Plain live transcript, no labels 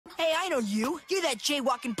know you. You're that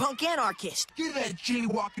jaywalking punk anarchist. You're that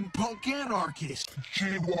jaywalking punk anarchist.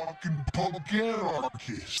 Jaywalking punk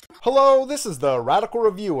anarchist. Hello, this is the Radical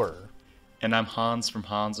Reviewer. And I'm Hans from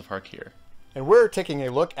HanzOfHarkir. And we're taking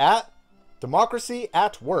a look at Democracy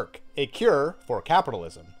at Work, A Cure for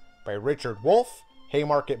Capitalism by Richard Wolff,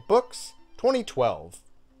 Haymarket Books, 2012.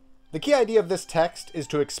 The key idea of this text is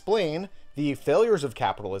to explain the failures of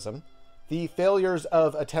capitalism, the failures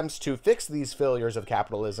of attempts to fix these failures of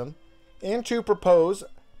capitalism, and to propose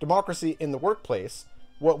democracy in the workplace,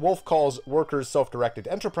 what Wolff calls workers' self-directed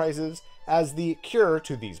enterprises, as the cure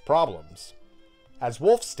to these problems. As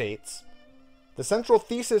Wolff states, the central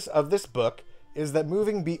thesis of this book is that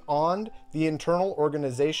moving beyond the internal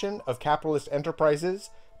organization of capitalist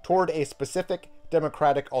enterprises toward a specific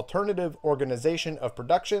democratic alternative organization of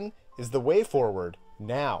production is the way forward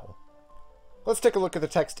now. Let's take a look at the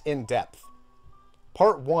text in depth.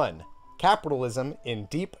 Part 1. Capitalism in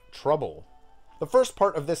Deep Trouble. The first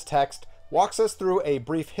part of this text walks us through a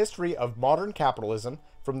brief history of modern capitalism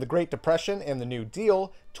from the Great Depression and the New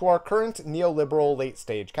Deal to our current neoliberal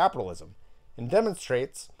late-stage capitalism, and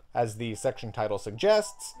demonstrates, as the section title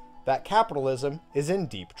suggests, that capitalism is in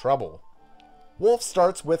deep trouble. Wolff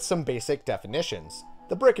starts with some basic definitions,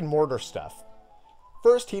 the brick-and-mortar stuff.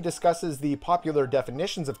 First, he discusses the popular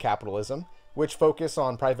definitions of capitalism, which focus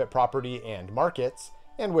on private property and markets,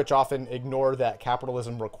 and which often ignore that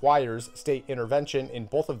capitalism requires state intervention in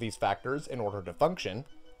both of these factors in order to function.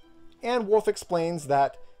 And Wolff explains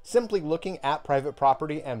that simply looking at private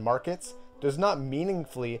property and markets does not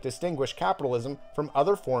meaningfully distinguish capitalism from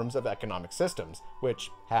other forms of economic systems,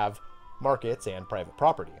 which have markets and private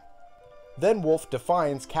property. Then Wolff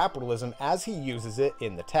defines capitalism as he uses it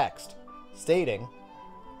in the text, stating,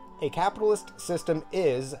 "A capitalist system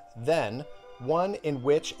is, then, one in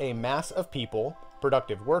which a mass of people,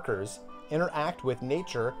 productive workers, interact with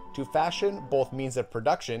nature to fashion both means of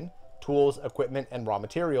production, tools, equipment, and raw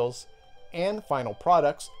materials, and final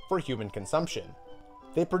products for human consumption.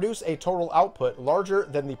 They produce a total output larger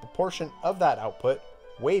than the proportion of that output,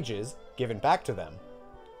 wages, given back to them.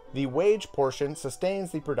 The wage portion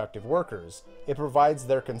sustains the productive workers. It provides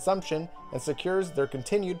their consumption and secures their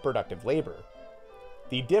continued productive labor.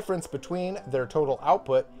 The difference between their total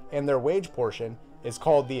output and their wage portion is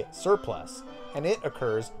called the surplus, and it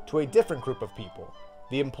occurs to a different group of people,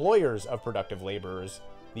 the employers of productive laborers,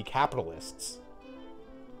 the capitalists."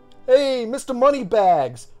 Hey, Mr.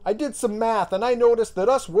 Moneybags, I did some math and I noticed that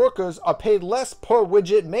us workers are paid less per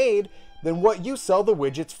widget made than what you sell the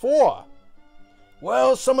widgets for.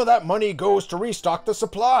 Well, some of that money goes to restock the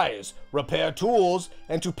supplies, repair tools,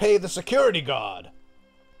 and to pay the security guard.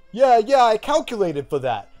 Yeah, I calculated for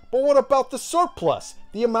that. But what about the surplus,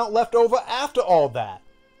 the amount left over after all that?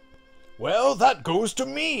 Well, that goes to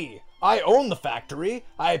me. I own the factory.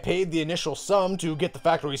 I paid the initial sum to get the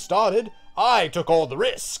factory started. I took all the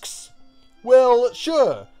risks. Well,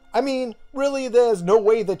 sure. I mean, really, there's no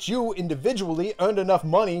way that you individually earned enough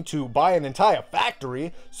money to buy an entire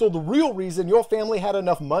factory, so the real reason your family had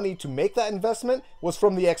enough money to make that investment was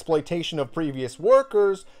from the exploitation of previous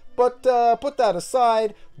workers. But put that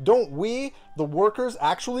aside, don't we, the workers,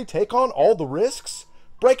 actually take on all the risks?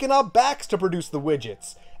 Breaking our backs to produce the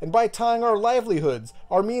widgets, and by tying our livelihoods,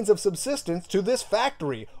 our means of subsistence to this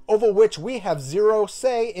factory, over which we have zero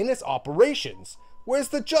say in its operations. Where's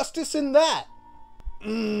the justice in that?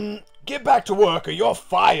 Get back to work or you're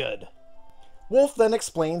fired. Wolff then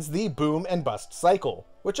explains the boom and bust cycle,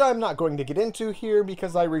 which I'm not going to get into here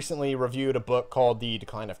because I recently reviewed a book called The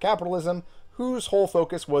Decline of Capitalism, whose whole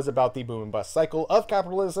focus was about the boom and bust cycle of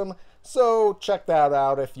capitalism, so check that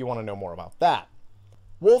out if you want to know more about that.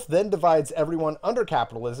 Wolff then divides everyone under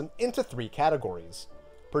capitalism into three categories.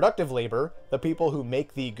 Productive labor, the people who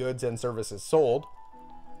make the goods and services sold.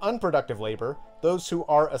 Unproductive labor, those who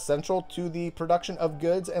are essential to the production of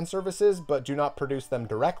goods and services but do not produce them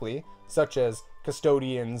directly, such as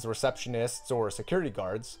custodians, receptionists, or security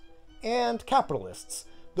guards. And capitalists,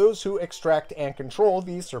 those who extract and control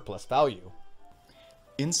the surplus value.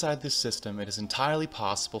 Inside this system, it is entirely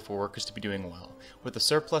possible for workers to be doing well, with the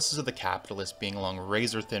surpluses of the capitalists being along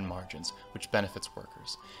razor-thin margins, which benefits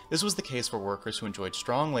workers. This was the case for workers who enjoyed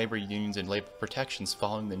strong labor unions and labor protections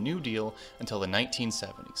following the New Deal until the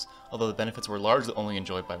 1970s, although the benefits were largely only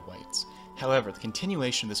enjoyed by whites. However, the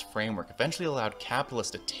continuation of this framework eventually allowed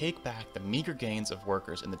capitalists to take back the meager gains of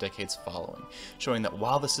workers in the decades following, showing that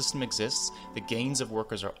while the system exists, the gains of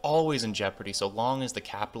workers are always in jeopardy so long as the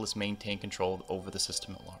capitalists maintain control over the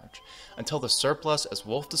system at large. Until the surplus, as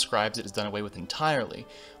Wolff describes it, is done away with entirely,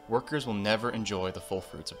 workers will never enjoy the full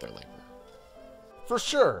fruits of their labor. For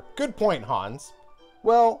sure. Good point, Hans.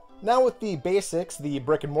 Well, now with the basics, the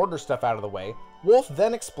brick and mortar stuff out of the way, Wolff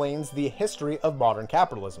then explains the history of modern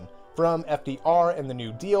capitalism, from FDR and the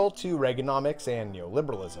New Deal to Reaganomics and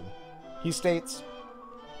neoliberalism. He states,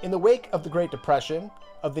 "In the wake of the Great Depression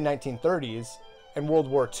of the 1930s and World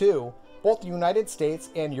War II, both the United States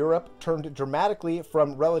and Europe turned dramatically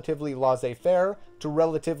from relatively laissez-faire to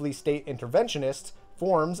relatively state interventionist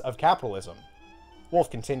forms of capitalism." Wolff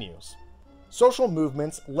continues, "Social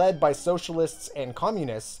movements led by socialists and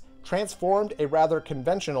communists transformed a rather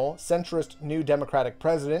conventional, centrist New Democratic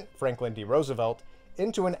president, Franklin D. Roosevelt,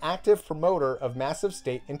 into an active promoter of massive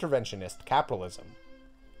state interventionist capitalism."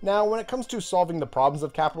 Now, when it comes to solving the problems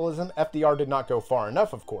of capitalism, FDR did not go far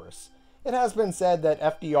enough, of course. It has been said that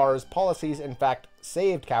FDR's policies in fact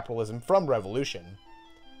saved capitalism from revolution.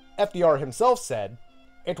 FDR himself said,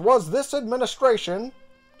 "It was this administration—"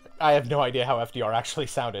 I have no idea how FDR actually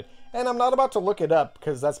sounded, and I'm not about to look it up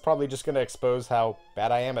because that's probably just going to expose how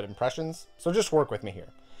bad I am at impressions, so just work with me here.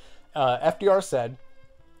 FDR said,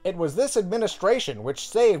 "It was this administration which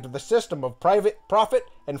saved the system of private profit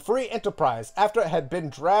and free enterprise after it had been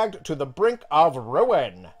dragged to the brink of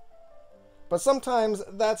ruin." But sometimes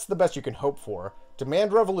that's the best you can hope for.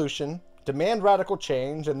 Demand revolution, demand radical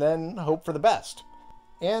change, and then hope for the best.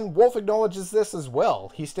 And Wolff acknowledges this as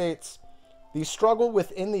well. He states, "The struggle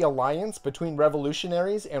within the alliance between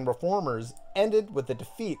revolutionaries and reformers ended with the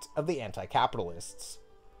defeat of the anti-capitalists."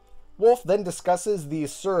 Wolff then discusses the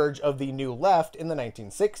surge of the New Left in the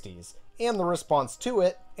 1960s, and the response to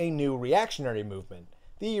it, a new reactionary movement,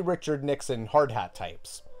 the Richard Nixon hard hat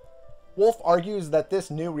types. Wolff argues that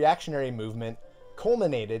this new reactionary movement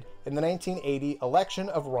culminated in the 1980 election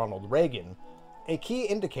of Ronald Reagan, a key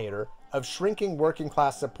indicator of shrinking working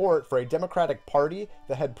class support for a Democratic Party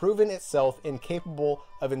that had proven itself incapable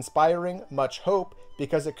of inspiring much hope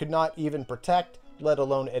because it could not even protect, let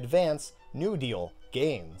alone advance, New Deal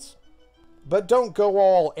gains. But don't go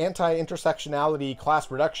all anti-intersectionality class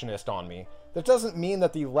reductionist on me. That doesn't mean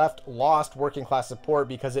that the left lost working class support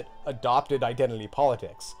because it adopted identity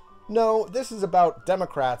politics. No, this is about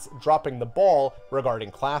Democrats dropping the ball regarding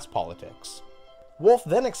class politics. Wolff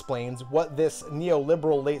then explains what this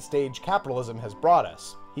neoliberal late-stage capitalism has brought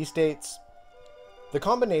us. He states, "The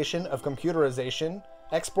combination of computerization,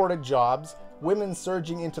 exported jobs, women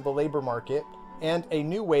surging into the labor market, and a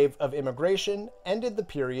new wave of immigration ended the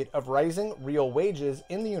period of rising real wages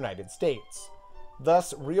in the United States.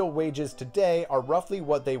 Thus, real wages today are roughly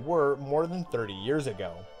what they were more than 30 years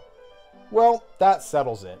ago." Well, that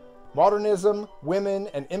settles it. Modernism, women,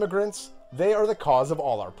 and immigrants, they are the cause of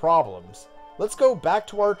all our problems. Let's go back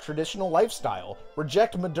to our traditional lifestyle,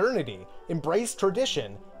 reject modernity, embrace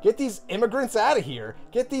tradition, get these immigrants out of here,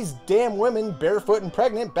 get these damn women barefoot and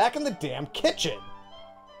pregnant back in the damn kitchen.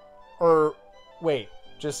 Wait,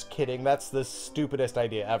 just kidding, that's the stupidest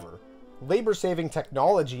idea ever. Labor-saving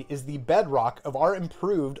technology is the bedrock of our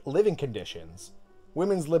improved living conditions.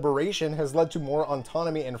 Women's liberation has led to more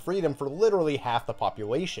autonomy and freedom for literally half the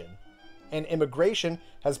population. And immigration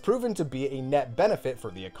has proven to be a net benefit for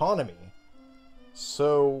the economy.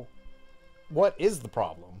 So, what is the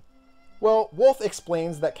problem? Well, Wolff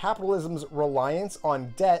explains that capitalism's reliance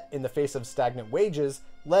on debt in the face of stagnant wages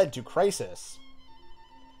led to crisis.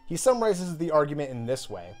 He summarizes the argument in this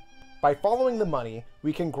way. By following the money,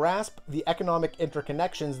 we can grasp the economic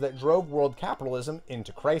interconnections that drove world capitalism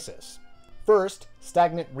into crisis. First,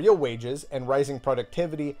 stagnant real wages and rising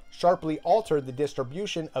productivity sharply altered the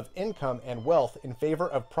distribution of income and wealth in favor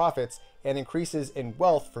of profits and increases in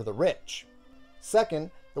wealth for the rich. Second,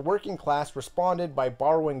 the working class responded by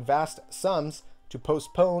borrowing vast sums to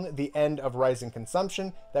postpone the end of rising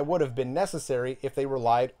consumption that would have been necessary if they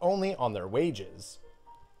relied only on their wages.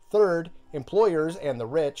 Third, employers and the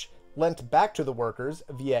rich lent back to the workers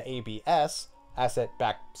via ABS,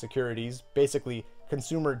 asset-backed securities, basically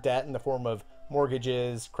consumer debt in the form of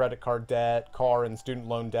mortgages, credit card debt, car and student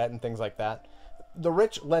loan debt, and things like that. The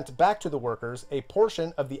rich lent back to the workers a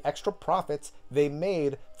portion of the extra profits they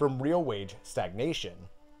made from real wage stagnation.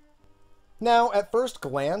 Now, at first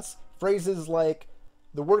glance, phrases like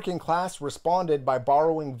 "the working class responded by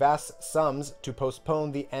borrowing vast sums to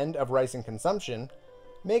postpone the end of rising consumption"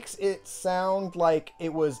 makes it sound like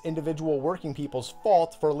it was individual working people's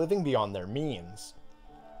fault for living beyond their means.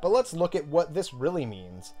 But let's look at what this really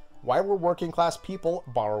means. Why were working class people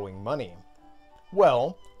borrowing money?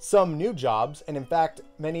 Well, some new jobs, and in fact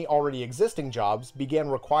many already existing jobs, began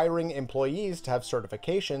requiring employees to have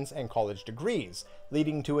certifications and college degrees,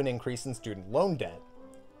 leading to an increase in student loan debt.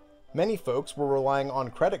 Many folks were relying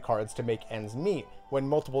on credit cards to make ends meet when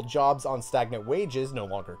multiple jobs on stagnant wages no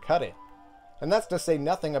longer cut it. And that's to say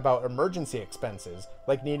nothing about emergency expenses,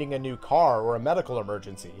 like needing a new car or a medical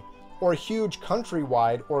emergency, or huge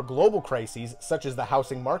countrywide or global crises such as the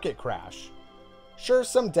housing market crash. Sure,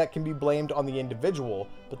 some debt can be blamed on the individual,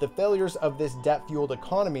 but the failures of this debt-fueled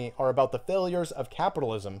economy are about the failures of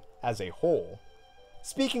capitalism as a whole.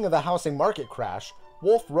 Speaking of the housing market crash,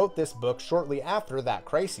 Wolff wrote this book shortly after that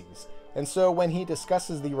crisis, and so when he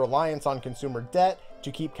discusses the reliance on consumer debt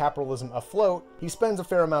to keep capitalism afloat, he spends a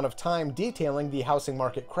fair amount of time detailing the housing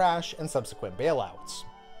market crash and subsequent bailouts.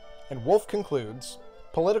 And Wolff concludes,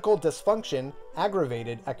 political dysfunction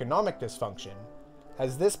aggravated economic dysfunction.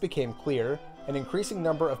 As this became clear, an increasing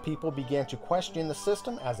number of people began to question the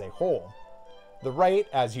system as a whole. The right,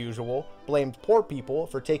 as usual, blamed poor people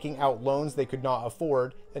for taking out loans they could not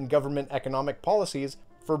afford and government economic policies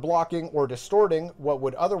for blocking or distorting what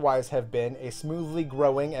would otherwise have been a smoothly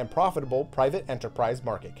growing and profitable private enterprise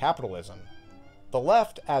market capitalism. The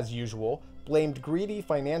left, as usual, blamed greedy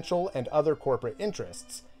financial and other corporate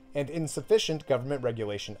interests and insufficient government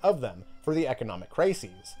regulation of them for the economic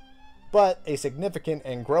crises. But a significant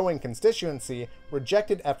and growing constituency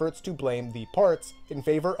rejected efforts to blame the parts in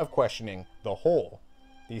favor of questioning the whole.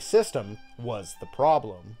 The system was the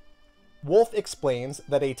problem. Wolff explains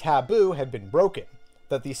that a taboo had been broken,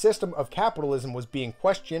 that the system of capitalism was being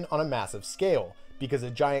questioned on a massive scale because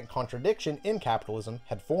a giant contradiction in capitalism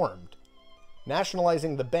had formed.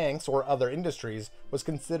 Nationalizing the banks or other industries was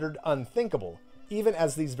considered unthinkable, even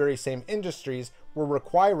as these very same industries were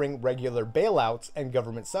requiring regular bailouts and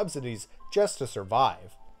government subsidies just to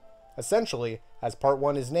survive. Essentially, as Part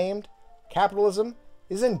 1 is named, capitalism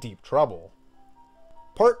is in deep trouble.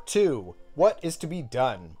 Part 2. What is to be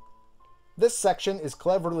done? This section is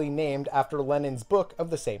cleverly named after Lenin's book of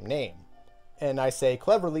the same name. And I say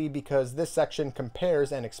cleverly because this section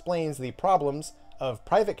compares and explains the problems of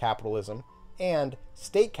private capitalism and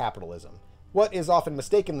state capitalism, what is often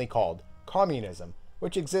mistakenly called communism,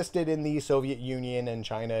 which existed in the Soviet Union and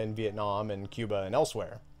China and Vietnam and Cuba and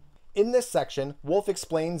elsewhere. In this section, Wolff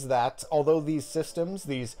explains that although these systems,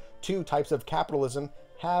 these two types of capitalism,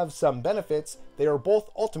 have some benefits, they are both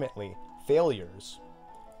ultimately failures.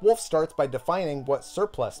 Wolff starts by defining what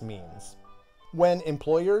surplus means. When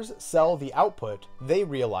employers sell the output, they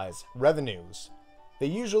realize revenues. They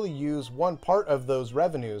usually use one part of those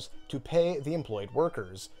revenues to pay the employed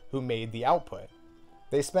workers who made the output.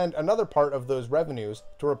 They spend another part of those revenues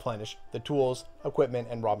to replenish the tools, equipment,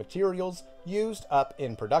 and raw materials used up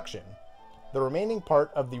in production. The remaining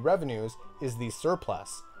part of the revenues is the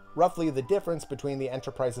surplus, roughly the difference between the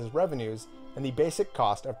enterprise's revenues and the basic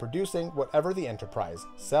cost of producing whatever the enterprise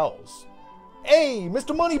sells. Hey,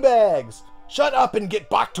 Mr. Moneybags! Shut up and get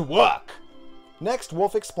back to work! Next,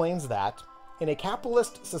 Wolff explains that, in a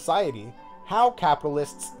capitalist society, how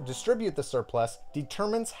capitalists distribute the surplus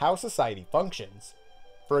determines how society functions.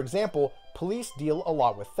 For example, police deal a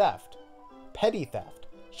lot with theft. Petty theft,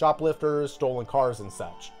 shoplifters, stolen cars and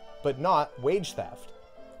such, but not wage theft.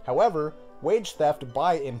 However, wage theft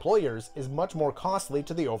by employers is much more costly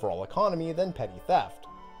to the overall economy than petty theft.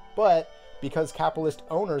 But because capitalist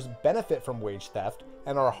owners benefit from wage theft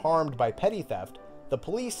and are harmed by petty theft, the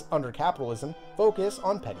police under capitalism focus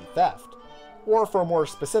on petty theft. Or for a more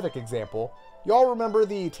specific example, y'all remember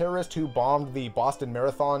the terrorist who bombed the Boston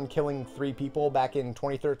Marathon, killing 3 people back in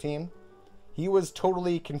 2013? He was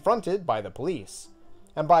totally confronted by the police.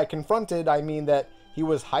 And by confronted, I mean that he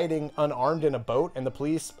was hiding unarmed in a boat and the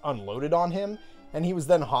police unloaded on him, and he was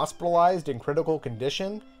then hospitalized in critical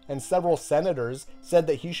condition, and several senators said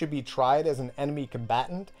that he should be tried as an enemy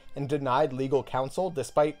combatant and denied legal counsel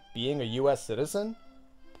despite being a US citizen?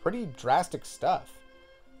 Pretty drastic stuff.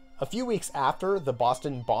 A few weeks after the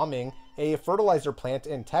Boston bombing, a fertilizer plant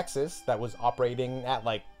in Texas that was operating at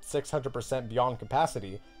like 600% beyond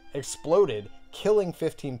capacity exploded, killing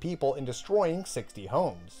 15 people and destroying 60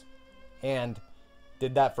 homes. And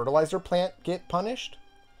did that fertilizer plant get punished?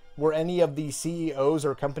 Were any of the CEOs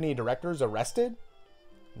or company directors arrested?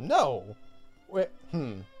 No.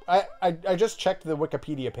 I just checked the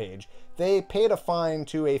Wikipedia page. They paid a fine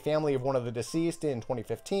to a family of one of the deceased in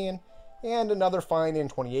 2015 and another fine in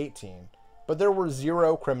 2018. But there were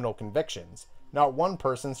 0 criminal convictions. Not one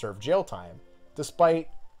person served jail time, despite,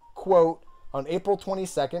 quote, on April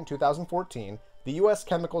 22, 2014, the U.S.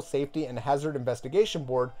 Chemical Safety and Hazard Investigation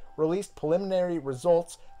Board released preliminary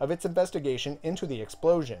results of its investigation into the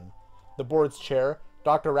explosion. The board's chair,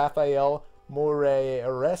 Dr. Rafael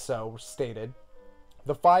Moreiraso, stated,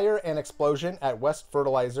 "The fire and explosion at West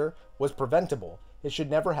Fertilizer was preventable. It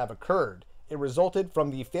should never have occurred. It resulted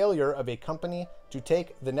from the failure of a company to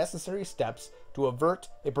take the necessary steps to avert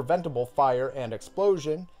a preventable fire and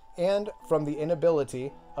explosion, and from the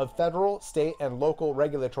inability of federal, state, and local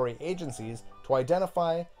regulatory agencies to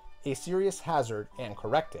identify a serious hazard and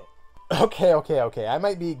correct it. Okay, I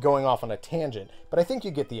might be going off on a tangent, but I think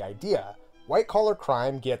you get the idea. White-collar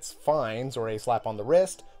crime gets fines or a slap on the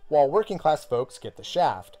wrist, while working-class folks get the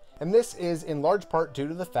shaft. And this is in large part due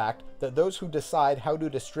to the fact that those who decide how to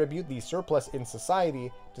distribute the surplus in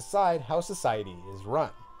society decide how society is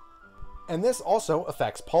run. And this also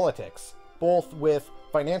affects politics, both with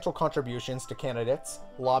financial contributions to candidates,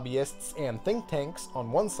 lobbyists, and think tanks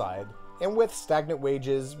on one side, and with stagnant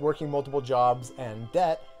wages, working multiple jobs, and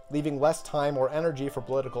debt, leaving less time or energy for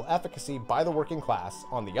political efficacy by the working class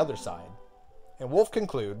on the other side. And Wolff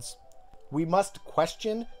concludes, "We must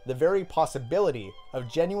question the very possibility of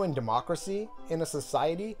genuine democracy in a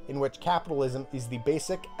society in which capitalism is the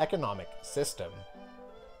basic economic system."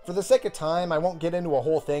 For the sake of time, I won't get into a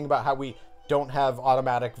whole thing about how we don't have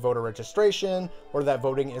automatic voter registration, or that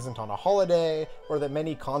voting isn't on a holiday, or that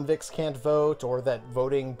many convicts can't vote, or that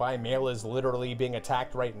voting by mail is literally being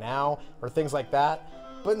attacked right now, or things like that.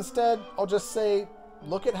 But instead, I'll just say,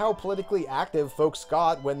 look at how politically active folks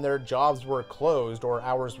got when their jobs were closed or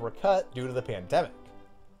hours were cut due to the pandemic.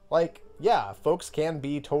 Like, yeah, folks can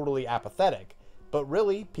be totally apathetic, but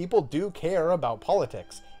really, people do care about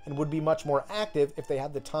politics and would be much more active if they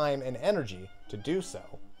had the time and energy to do so.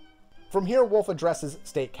 From here, Wolff addresses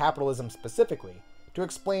state capitalism specifically, to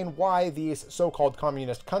explain why these so-called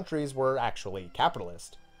communist countries were actually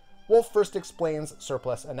capitalist. Wolff first explains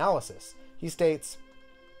surplus analysis. He states,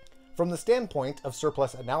 "From the standpoint of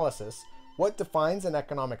surplus analysis, what defines an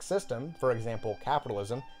economic system, for example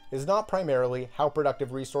capitalism, is not primarily how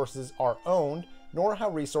productive resources are owned, nor how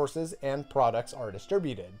resources and products are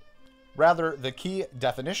distributed. Rather, the key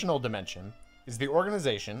definitional dimension is the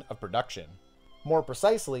organization of production. More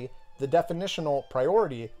precisely, the definitional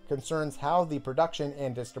priority concerns how the production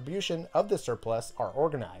and distribution of the surplus are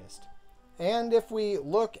organized." And if we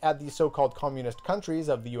look at the so-called communist countries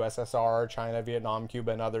of the USSR, China, Vietnam,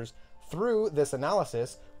 Cuba, and others, through this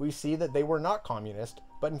analysis, we see that they were not communist,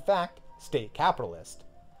 but in fact, state capitalist.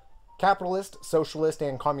 Capitalist, socialist,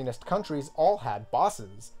 and communist countries all had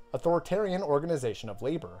bosses, authoritarian organization of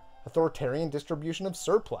labor, authoritarian distribution of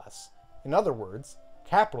surplus. In other words,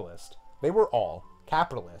 capitalist. They were all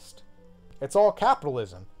capitalist. It's all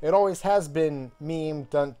capitalism. It always has been meme,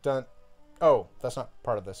 dun dun. Oh, that's not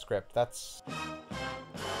part of the script. That's...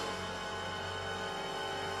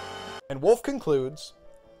 And Wolff concludes,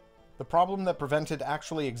 "The problem that prevented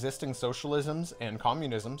actually existing socialisms and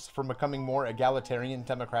communisms from becoming more egalitarian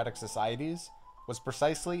democratic societies was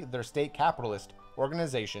precisely their state capitalist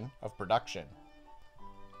organization of production."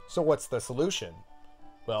 So what's the solution?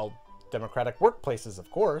 Well, democratic workplaces, of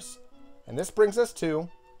course. And this brings us to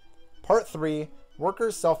Part 3,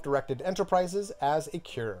 Workers' Self-Directed Enterprises as a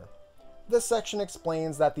Cure. This section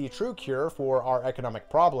explains that the true cure for our economic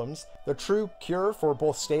problems, the true cure for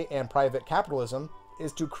both state and private capitalism,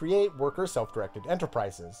 is to create worker self-directed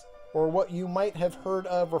enterprises, or what you might have heard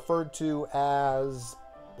of referred to as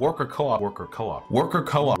worker co-op, worker co-op, worker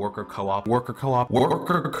co-op, worker co-op, worker co-op,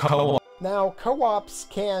 worker co-op. Now, co-ops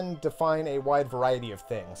can define a wide variety of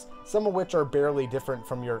things, some of which are barely different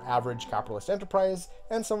from your average capitalist enterprise,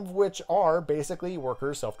 and some of which are basically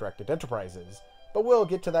worker self-directed enterprises. But we'll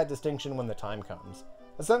get to that distinction when the time comes.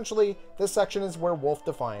 Essentially, this section is where Wolff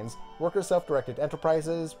defines worker self-directed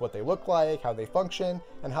enterprises, what they look like, how they function,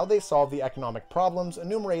 and how they solve the economic problems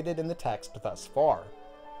enumerated in the text thus far.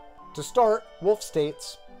 To start, Wolff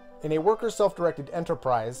states, "In a worker self-directed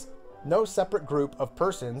enterprise, no separate group of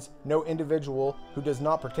persons, no individual who does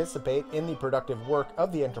not participate in the productive work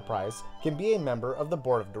of the enterprise can be a member of the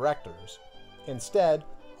board of directors. Instead,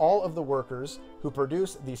 all of the workers who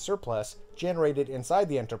produce the surplus generated inside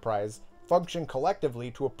the enterprise function collectively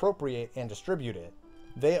to appropriate and distribute it.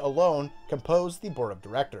 They alone compose the board of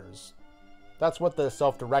directors." That's what the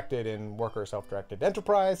self-directed and worker self-directed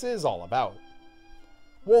enterprise is all about.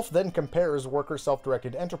 Wolff then compares worker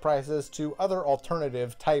self-directed enterprises to other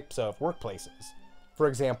alternative types of workplaces. For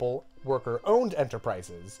example, worker-owned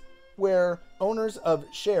enterprises, where owners of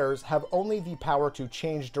shares have only the power to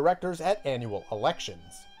change directors at annual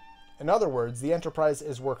elections. In other words, the enterprise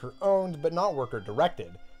is worker-owned but not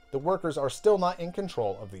worker-directed. The workers are still not in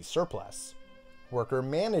control of the surplus.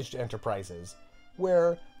 Worker-managed enterprises,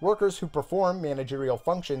 where workers who perform managerial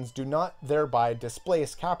functions do not thereby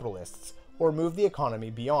displace capitalists or move the economy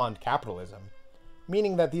beyond capitalism,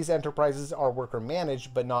 meaning that these enterprises are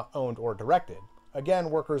worker-managed but not owned or directed. Again,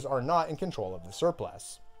 workers are not in control of the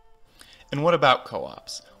surplus. And what about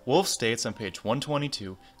co-ops? Wolff states on page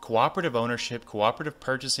 122, cooperative ownership, cooperative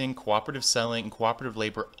purchasing, cooperative selling, and cooperative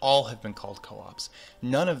labor all have been called co-ops.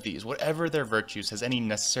 None of these, whatever their virtues, has any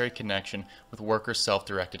necessary connection with worker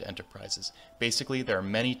self-directed enterprises. Basically, there are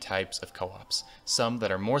many types of co-ops, some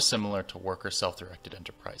that are more similar to worker self-directed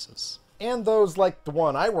enterprises. And those like the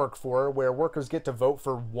one I work for, where workers get to vote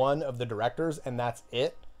for one of the directors and that's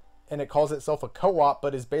it. And it calls itself a co-op,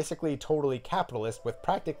 but is basically totally capitalist with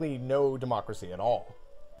practically no democracy at all.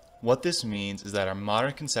 What this means is that our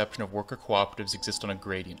modern conception of worker cooperatives exists on a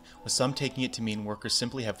gradient, with some taking it to mean workers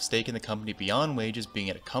simply have a stake in the company beyond wages, being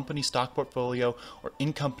it a company stock portfolio or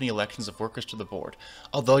in-company elections of workers to the board.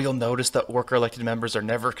 Although you'll notice that worker elected members are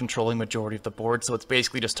never a controlling majority of the board, so it's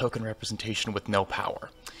basically just token representation with no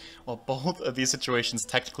power. While both of these situations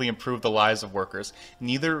technically improve the lives of workers,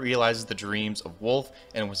 neither realizes the dreams of Wolff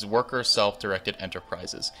and his worker self-directed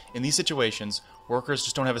enterprises. In these situations, workers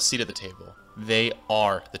just don't have a seat at the table. They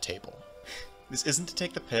are the table. This isn't to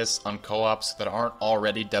take the piss on co-ops that aren't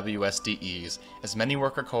already WSDEs, as many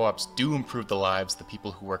worker co-ops do improve the lives of the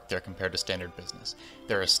people who work there compared to standard business.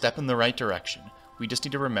 They're a step in the right direction. We just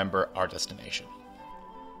need to remember our destination.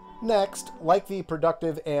 Next, like the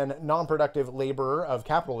productive and non-productive laborer of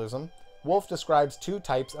capitalism, Wolff describes two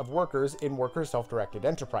types of workers in worker self-directed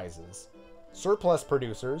enterprises. Surplus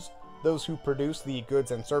producers, those who produce the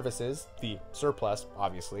goods and services, the surplus,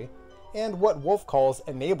 obviously, and what Wolff calls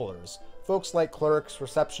enablers, folks like clerks,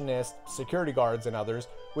 receptionists, security guards, and others,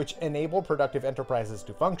 which enable productive enterprises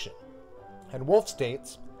to function. And Wolff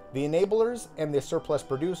states, the enablers and the surplus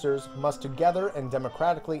producers must together and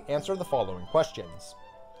democratically answer the following questions.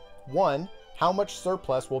 1. How much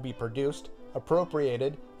surplus will be produced,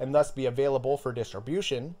 appropriated, and thus be available for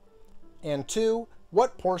distribution? And 2.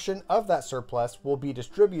 What portion of that surplus will be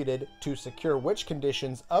distributed to secure which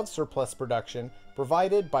conditions of surplus production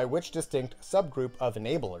provided by which distinct subgroup of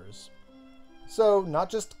enablers? So, not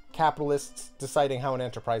just capitalists deciding how an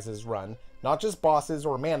enterprise is run, not just bosses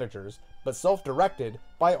or managers, but self-directed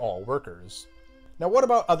by all workers. Now, what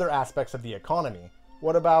about other aspects of the economy?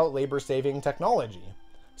 What about labor-saving technology?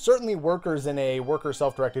 Certainly workers in a worker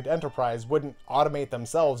self-directed enterprise wouldn't automate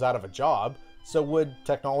themselves out of a job, so would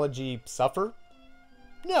technology suffer?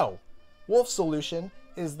 No. Wolff's solution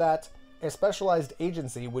is that a specialized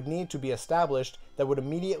agency would need to be established that would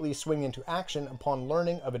immediately swing into action upon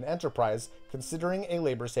learning of an enterprise considering a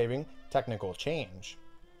labor-saving technical change.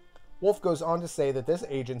 Wolff goes on to say that this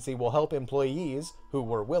agency will help employees, who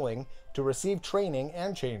were willing, to receive training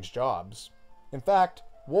and change jobs. In fact,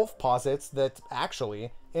 Wolff posits that,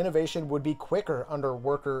 actually, innovation would be quicker under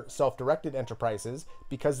worker self-directed enterprises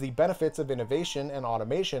because the benefits of innovation and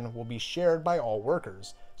automation will be shared by all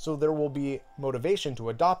workers, so there will be motivation to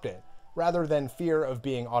adopt it, rather than fear of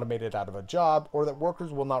being automated out of a job or that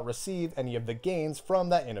workers will not receive any of the gains from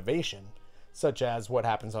that innovation, such as what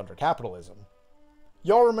happens under capitalism.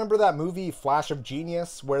 Y'all remember that movie Flash of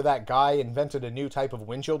Genius, where that guy invented a new type of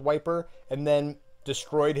windshield wiper and then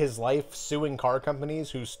destroyed his life suing car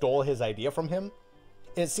companies who stole his idea from him?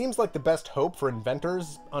 It seems like the best hope for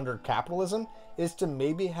inventors under capitalism is to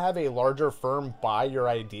maybe have a larger firm buy your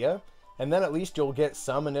idea, and then at least you'll get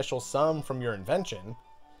some initial sum from your invention.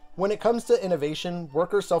 When it comes to innovation,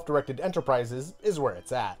 worker self-directed enterprises is where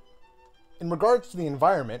it's at. In regards to the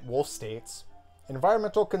environment, Wolff states,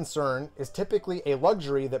 environmental concern is typically a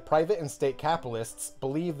luxury that private and state capitalists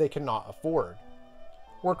believe they cannot afford.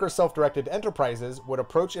 Worker self-directed enterprises would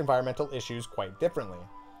approach environmental issues quite differently.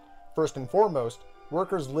 First and foremost,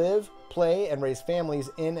 workers live, play, and raise families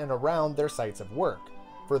in and around their sites of work.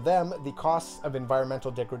 For them, the costs of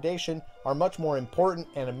environmental degradation are much more important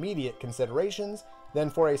and immediate considerations than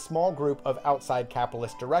for a small group of outside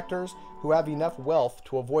capitalist directors who have enough wealth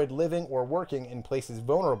to avoid living or working in places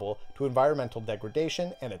vulnerable to environmental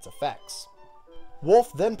degradation and its effects.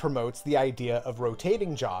 Wolff then promotes the idea of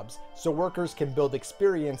rotating jobs so workers can build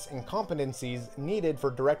experience and competencies needed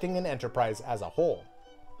for directing an enterprise as a whole.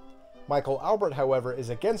 Michael Albert, however, is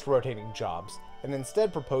against rotating jobs and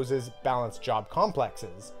instead proposes balanced job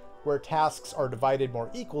complexes, where tasks are divided more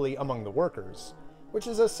equally among the workers, which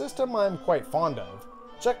is a system I'm quite fond of.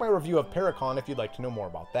 Check my review of Paracon if you'd like to know more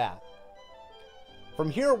about that. From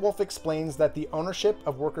here, Wolff explains that the ownership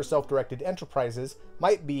of worker self-directed enterprises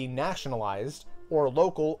might be nationalized, or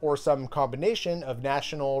local, or some combination of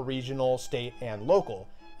national, regional, state, and local,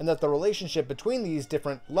 and that the relationship between these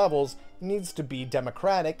different levels needs to be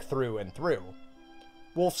democratic through and through.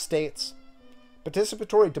 Wolff states,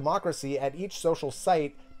 participatory democracy at each social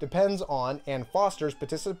site depends on and fosters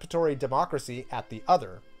participatory democracy at the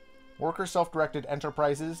other. Worker self-directed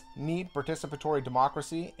enterprises need participatory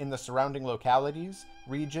democracy in the surrounding localities,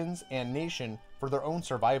 regions, and nation for their own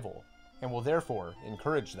survival, and will therefore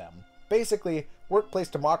encourage them. Basically, workplace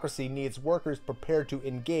democracy needs workers prepared to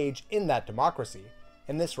engage in that democracy,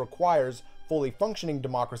 and this requires fully functioning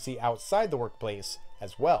democracy outside the workplace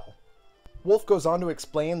as well. Wolff goes on to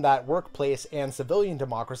explain that workplace and civilian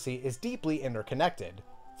democracy is deeply interconnected.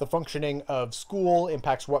 The functioning of school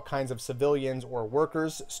impacts what kinds of civilians or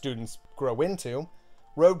workers students grow into.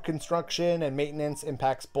 Road construction and maintenance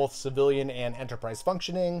impacts both civilian and enterprise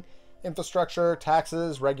functioning. Infrastructure,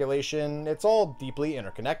 taxes, regulation, it's all deeply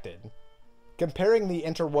interconnected. Comparing the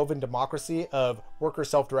interwoven democracy of worker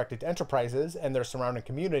self-directed enterprises and their surrounding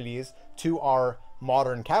communities to our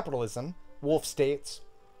modern capitalism, Wolff states,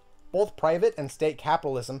 both private and state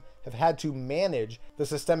capitalism have had to manage the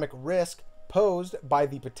systemic risk posed by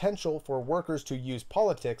the potential for workers to use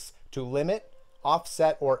politics to limit,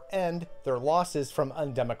 offset, or end their losses from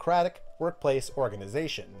undemocratic workplace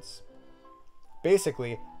organizations.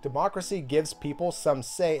 Basically, democracy gives people some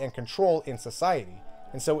say and control in society,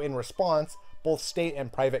 and so in response, both state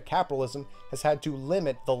and private capitalism has had to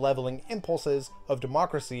limit the leveling impulses of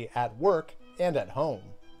democracy at work and at home.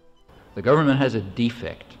 The government has a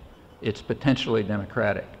defect. It's potentially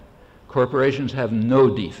democratic. Corporations have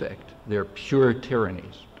no defect. They're pure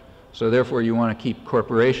tyrannies. So therefore you want to keep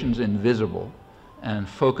corporations invisible and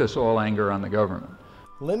focus all anger on the government.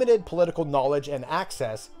 Limited political knowledge and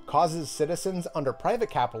access causes citizens under private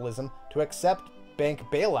capitalism to accept bank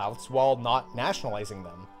bailouts while not nationalizing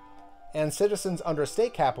them. And citizens under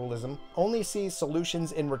state capitalism only see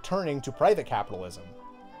solutions in returning to private capitalism.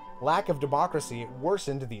 Lack of democracy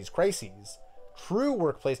worsened these crises. True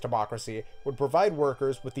workplace democracy would provide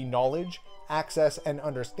workers with the knowledge, access, and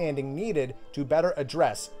understanding needed to better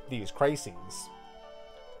address these crises.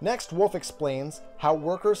 Next, Wolff explains how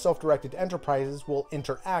worker self-directed enterprises will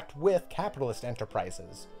interact with capitalist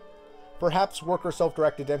enterprises. Perhaps worker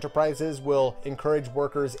self-directed enterprises will encourage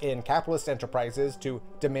workers in capitalist enterprises to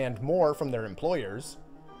demand more from their employers.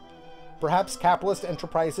 Perhaps capitalist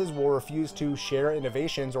enterprises will refuse to share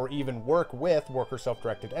innovations or even work with worker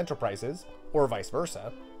self-directed enterprises, or vice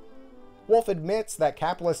versa. Wolff admits that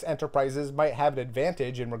capitalist enterprises might have an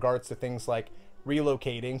advantage in regards to things like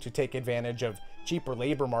relocating to take advantage of cheaper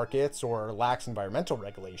labor markets or lax environmental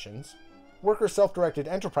regulations. Worker self-directed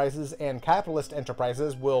enterprises and capitalist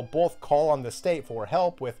enterprises will both call on the state for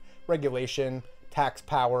help with regulation, tax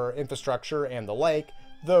power, infrastructure, and the like,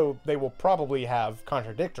 though they will probably have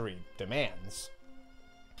contradictory demands.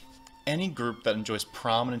 Any group that enjoys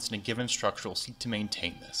prominence in a given structure will seek to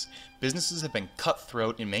maintain this. Businesses have been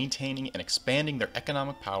cutthroat in maintaining and expanding their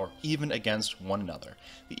economic power even against one another.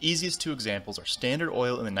 The easiest two examples are Standard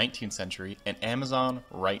Oil in the 19th century and Amazon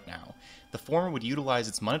right now. The former would utilize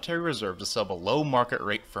its monetary reserve to sell below market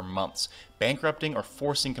rate for months, bankrupting or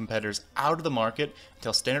forcing competitors out of the market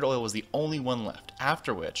until Standard Oil was the only one left,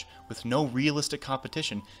 after which, with no realistic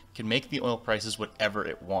competition, could make the oil prices whatever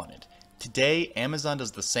it wanted. Today, Amazon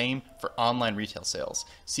does the same for online retail sales,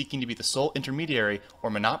 seeking to be the sole intermediary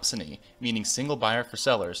or monopsony, meaning single buyer for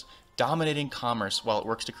sellers, dominating commerce while it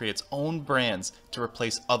works to create its own brands to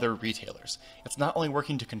replace other retailers. It's not only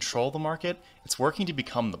working to control the market, it's working to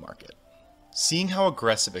become the market. Seeing how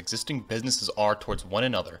aggressive existing businesses are towards one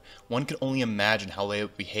another, one can only imagine how they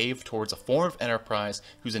would behave towards a form of enterprise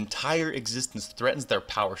whose entire existence threatens their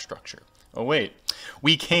power structure. Oh wait,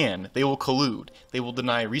 we can. They will collude. They will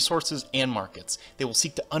deny resources and markets. They will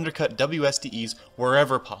seek to undercut WSDEs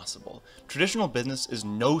wherever possible. Traditional business is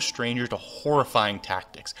no stranger to horrifying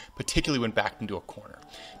tactics, particularly when backed into a corner.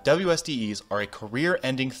 WSDEs are a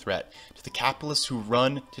career-ending threat to the capitalists who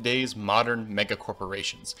run today's modern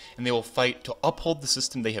megacorporations, and they will fight to uphold the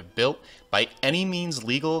system they have built by any means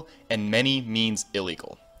legal and many means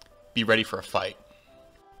illegal. Be ready for a fight.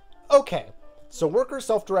 Okay. So worker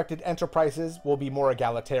self-directed enterprises will be more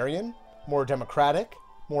egalitarian, more democratic,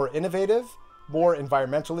 more innovative, more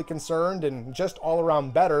environmentally concerned, and just all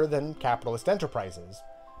around better than capitalist enterprises.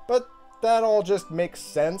 But that all just makes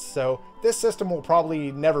sense, so this system will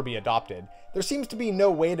probably never be adopted. There seems to be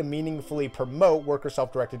no way to meaningfully promote worker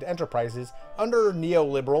self-directed enterprises under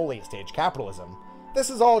neoliberal late-stage capitalism. This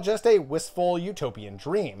is all just a wistful utopian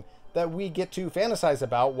dream that we get to fantasize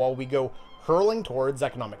about while we go hurling towards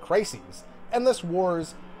economic crises. Endless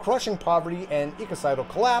wars, crushing poverty, and ecocidal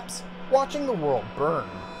collapse, watching the world burn.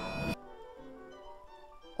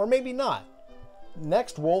 Or maybe not.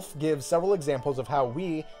 Next, Wolff gives several examples of how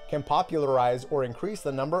we can popularize or increase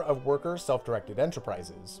the number of worker self-directed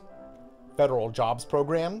enterprises. Federal jobs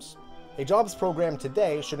programs, A jobs program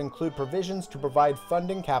today should include provisions to provide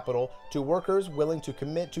funding capital to workers willing to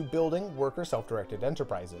commit to building worker self-directed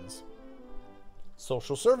enterprises.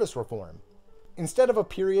 Social service reform. Instead of a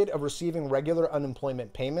period of receiving regular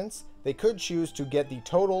unemployment payments, they could choose to get the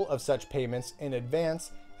total of such payments in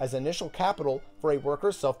advance as initial capital for a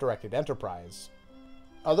worker's self-directed enterprise.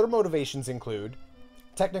 Other motivations include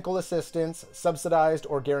technical assistance, subsidized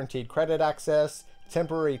or guaranteed credit access,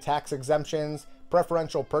 temporary tax exemptions,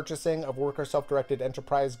 preferential purchasing of worker self-directed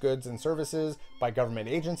enterprise goods and services by government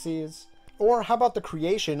agencies, or how about the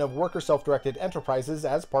creation of worker self-directed enterprises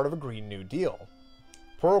as part of a Green New Deal?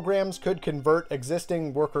 Programs could convert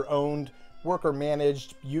existing worker-owned,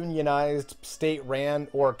 worker-managed, unionized, state-ran,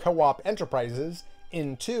 or co-op enterprises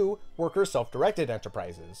into worker self-directed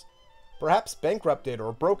enterprises. Perhaps bankrupted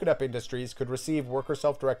or broken-up industries could receive worker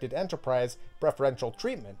self-directed enterprise preferential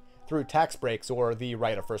treatment through tax breaks or the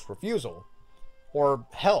right of first refusal. Or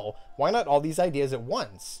hell, why not all these ideas at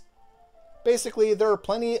once? Basically, there are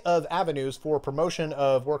plenty of avenues for promotion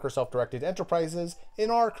of worker self-directed enterprises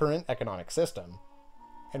in our current economic system.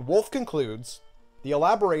 And Wolff concludes, the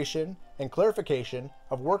elaboration and clarification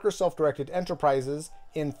of worker self-directed enterprises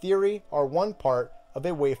in theory are one part of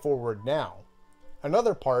a way forward now.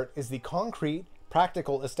 Another part is the concrete,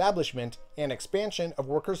 practical establishment and expansion of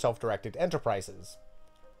worker self-directed enterprises.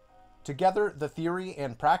 Together, the theory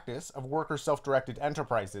and practice of worker self-directed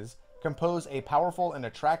enterprises compose a powerful and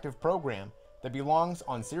attractive program that belongs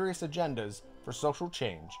on serious agendas for social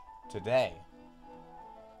change today.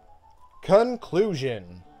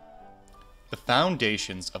 Conclusion. The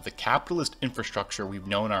foundations of the capitalist infrastructure we've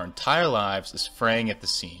known our entire lives is fraying at the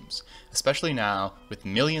seams, especially now with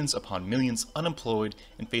millions upon millions unemployed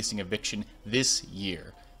and facing eviction this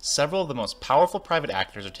year. Several of the most powerful private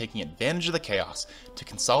actors are taking advantage of the chaos to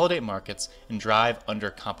consolidate markets and drive under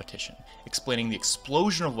competition, explaining the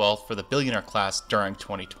explosion of wealth for the billionaire class during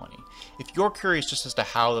 2020. If you're curious just as to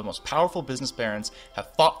how the most powerful business barons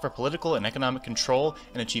have fought for political and economic control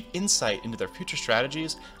and achieve insight into their future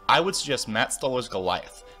strategies, I would suggest Matt Stoller's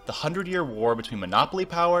Goliath, the 100-Year War between monopoly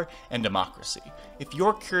power and democracy. If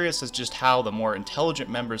you're curious as just how the more intelligent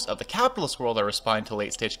members of the capitalist world are responding to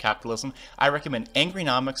late-stage capitalism, I recommend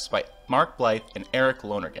Angrynomics by Mark Blythe and Eric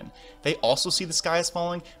Lonergan. They also see the sky is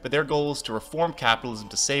falling, but their goal is to reform capitalism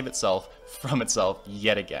to save itself from itself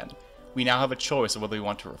yet again. We now have a choice of whether we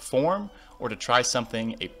want to reform or to try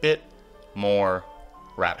something a bit more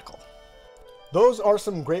radical. Those are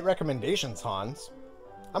some great recommendations, Hans.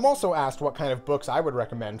 I'm also asked what kind of books I would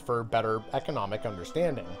recommend for better economic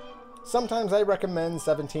understanding. Sometimes I recommend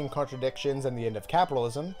 17 Contradictions and the End of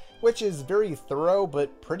Capitalism, which is very thorough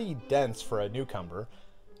but pretty dense for a newcomer.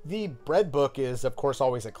 The Bread book is of course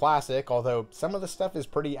always a classic, although some of the stuff is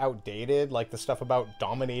pretty outdated, like the stuff about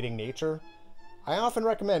dominating nature. I often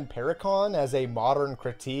recommend Pericon as a modern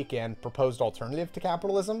critique and proposed alternative to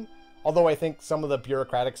capitalism, although I think some of the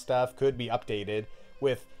bureaucratic stuff could be updated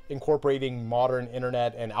with incorporating modern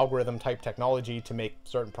internet and algorithm type technology to make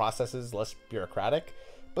certain processes less bureaucratic.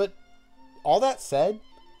 But all that said,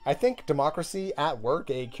 I think Democracy at Work,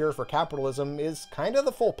 A Cure for Capitalism is kind of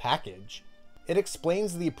the full package. It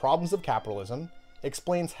explains the problems of capitalism,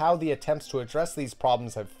 explains how the attempts to address these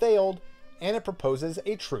problems have failed, and it proposes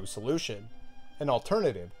a true solution, an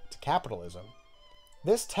alternative to capitalism.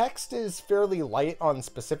 This text is fairly light on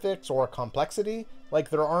specifics or complexity, like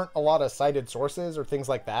there aren't a lot of cited sources or things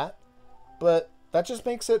like that, but that just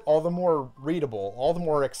makes it all the more readable, all the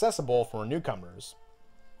more accessible for newcomers.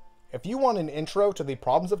 If you want an intro to the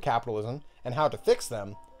problems of capitalism and how to fix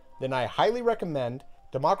them, then I highly recommend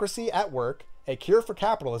Democracy at Work, A Cure for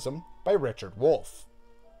Capitalism by Richard Wolff.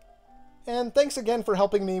 And thanks again for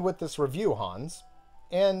helping me with this review, Hans.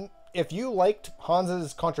 And if you liked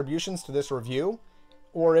Hans's contributions to this review,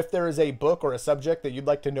 or if there is a book or a subject that you'd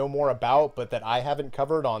like to know more about but that I haven't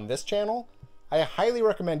covered on this channel, I highly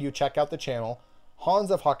recommend you check out the channel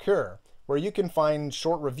HanzOfHarkir, where you can find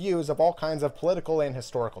short reviews of all kinds of political and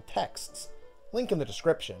historical texts. Link in the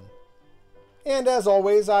description. And as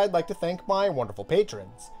always, I'd like to thank my wonderful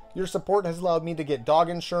patrons. Your support has allowed me to get dog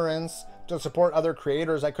insurance, to support other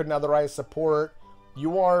creators I couldn't otherwise support.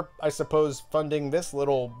 You are, I suppose, funding this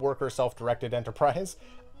little worker self-directed enterprise.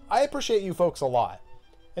 I appreciate you folks a lot.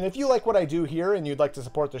 And if you like what I do here and you'd like to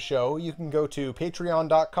support the show, you can go to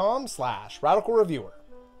patreon.com/radicalreviewer.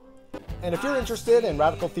 And if you're interested in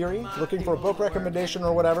radical theory, looking for a book recommendation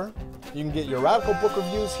or whatever, you can get your radical book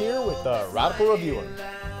reviews here with the Radical Reviewer.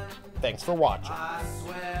 Thanks for watching. I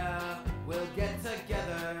swear we'll get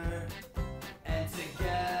together.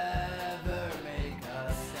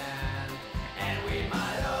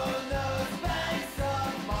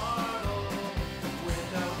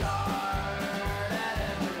 with no God.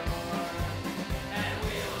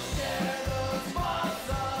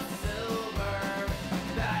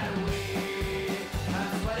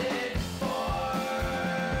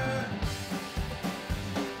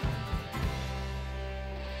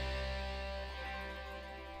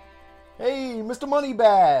 Hey, Mr.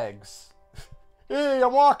 Moneybags. Hey,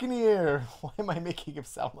 I'm walking here. Why am I making him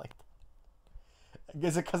sound like that?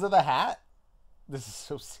 Is it because of the hat? This is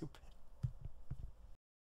so stupid.